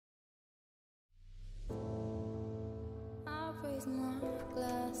raise my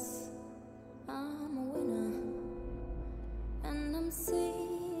glass. I'm a winner, and I'm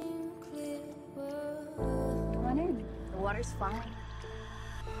seeing clearer. Come on in. The water's fine.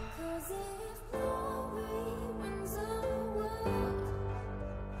 'Cause if glory wins the world,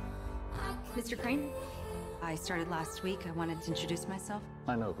 Mr. Crane, I started last week. I wanted to introduce myself.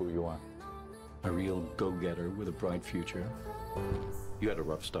 I know who you are. A real go-getter with a bright future. You had a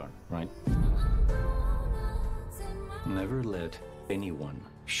rough start, right? Never let anyone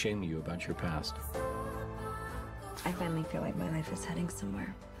shame you about your past. I finally feel like my life is heading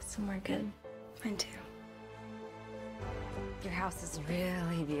somewhere good. Mine too. Your house is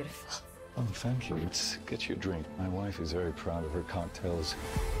really beautiful. Oh, thank you. Let's get you a drink. My wife is very proud of her cocktails.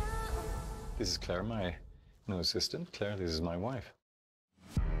 This is Claire, my new assistant. Claire, this is my wife.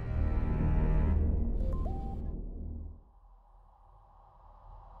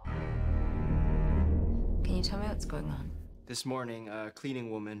 Can you tell me what's going on? This morning, a cleaning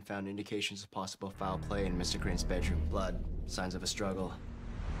woman found indications of possible foul play in Mr. Crane's bedroom. Blood, signs of a struggle.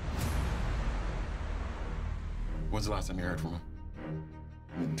 When's the last time you heard from him?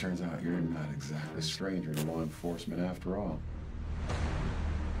 It turns out you're not exactly a stranger to law enforcement after all.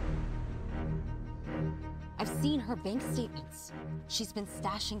 I've seen her bank statements. She's been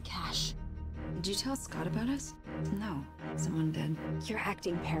stashing cash. Did you tell Scott about us? No, someone did. You're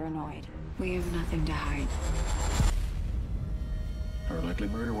acting paranoid. We have nothing to hide. Her likely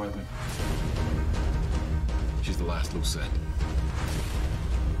murder weapon. She's the last loose end.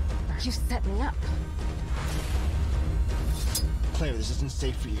 You set me up. Claire, this isn't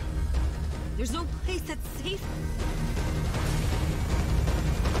safe for you. There's no place that's safe.